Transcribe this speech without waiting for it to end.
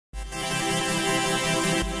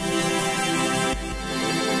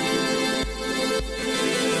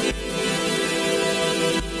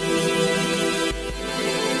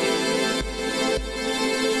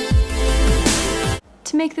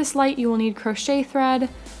make this light, you will need crochet thread,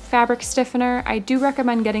 fabric stiffener. I do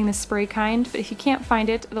recommend getting the spray kind, but if you can't find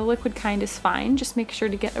it, the liquid kind is fine. Just make sure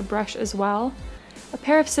to get a brush as well. A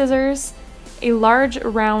pair of scissors, a large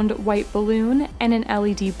round white balloon, and an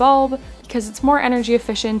LED bulb because it's more energy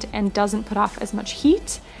efficient and doesn't put off as much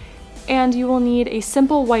heat. And you will need a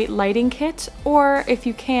simple white lighting kit, or if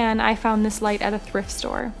you can, I found this light at a thrift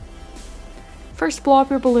store. First, blow up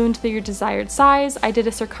your balloon to your desired size. I did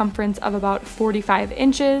a circumference of about 45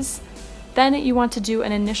 inches. Then you want to do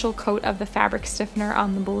an initial coat of the fabric stiffener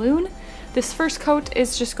on the balloon. This first coat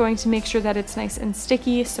is just going to make sure that it's nice and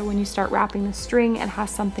sticky, so when you start wrapping the string, it has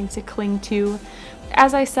something to cling to.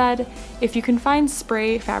 As I said, if you can find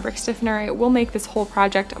spray fabric stiffener, it will make this whole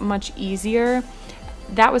project much easier.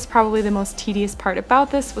 That was probably the most tedious part about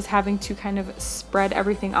this, was having to kind of spread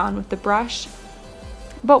everything on with the brush.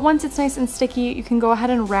 But once it's nice and sticky, you can go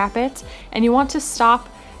ahead and wrap it, and you want to stop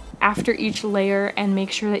after each layer and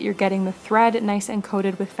make sure that you're getting the thread nice and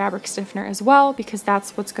coated with fabric stiffener as well, because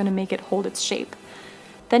that's what's going to make it hold its shape.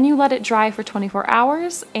 Then you let it dry for 24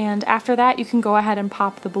 hours, and after that you can go ahead and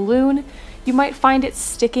pop the balloon. You might find it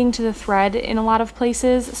sticking to the thread in a lot of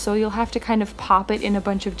places, so you'll have to kind of pop it in a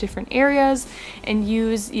bunch of different areas and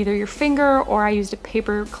use either your finger, or I used a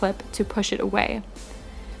paper clip to push it away.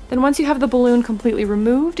 Then once you have the balloon completely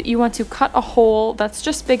removed, you want to cut a hole that's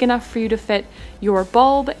just big enough for you to fit your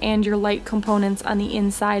bulb and your light components on the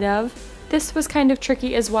inside of. This was kind of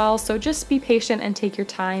tricky as well, so just be patient and take your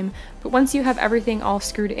time. But once you have everything all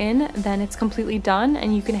screwed in, then it's completely done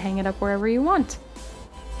and you can hang it up wherever you want.